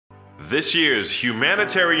This year's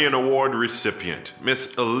Humanitarian Award recipient,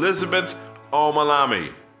 Miss Elisabeth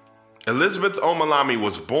Omilami. Elisabeth Omilami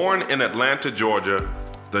was born in Atlanta, Georgia,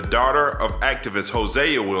 the daughter of activist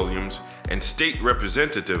Hosea Williams and State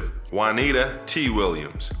Representative Juanita T.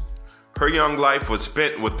 Williams. Her young life was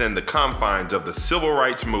spent within the confines of the civil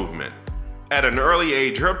rights movement. At an early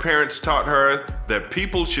age, her parents taught her that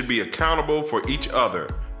people should be accountable for each other,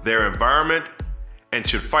 their environment, and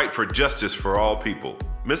should fight for justice for all people.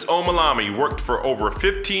 Miss Omilami worked for over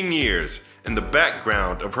 15 years in the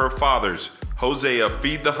background of her father's Hosea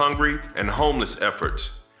Feed the Hungry and Homeless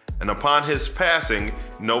efforts. And upon his passing,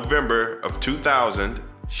 November of 2000,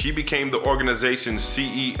 she became the organization's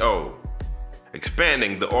CEO,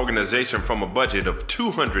 expanding the organization from a budget of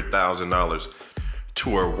 $200,000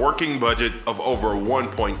 to a working budget of over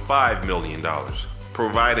 $1.5 million,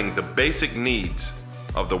 providing the basic needs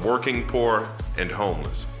of the working poor and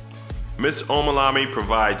homeless. Miss Omilami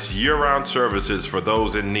provides year-round services for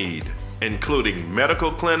those in need, including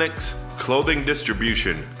medical clinics, clothing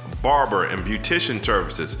distribution, barber and beautician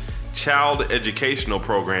services, child educational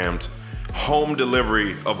programs, home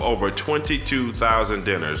delivery of over 22,000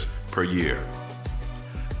 dinners per year.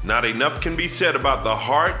 Not enough can be said about the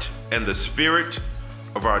heart and the spirit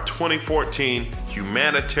of our 2014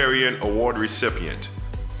 Humanitarian Award recipient,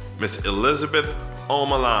 Miss Elisabeth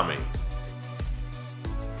Omilami.